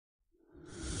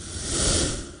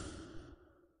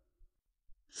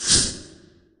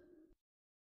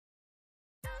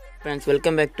Friends,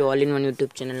 welcome back to All-in-One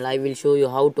YouTube channel. I will show you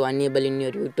how to enable in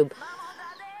your YouTube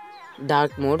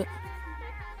dark mode.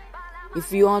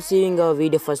 If you are seeing our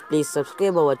video first, please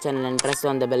subscribe our channel and press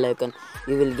on the bell icon.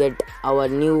 You will get our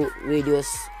new videos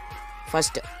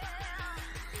first.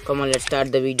 Come on, let's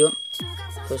start the video.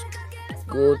 First,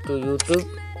 go to YouTube.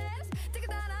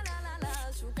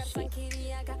 See,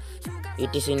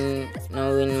 it is now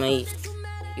in my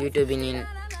YouTube in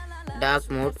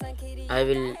dark mode. I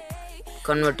will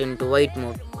convert into white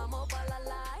mode.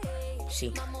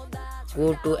 See,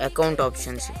 go to account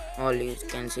options. All you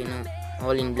can see now,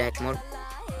 all in black mode.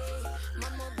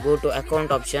 Go to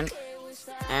account option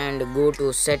and go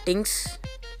to settings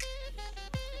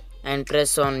and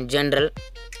press on general,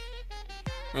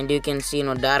 and you can see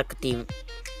no dark theme.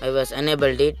 I was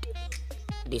enabled it,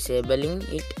 disabling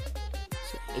it.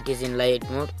 It is in light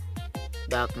mode,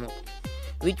 dark mode.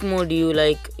 Which mode you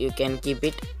like, you can keep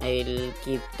it. I will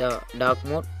keep the dark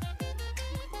mode.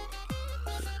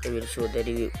 I will show the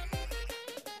review.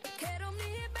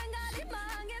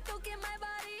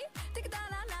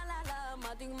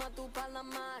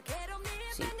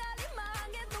 See.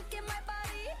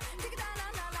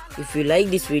 If you like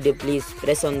this video, please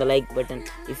press on the like button.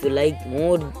 If you like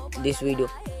more this video,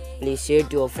 please share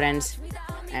to your friends,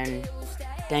 and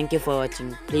thank you for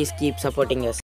watching. Please keep supporting us.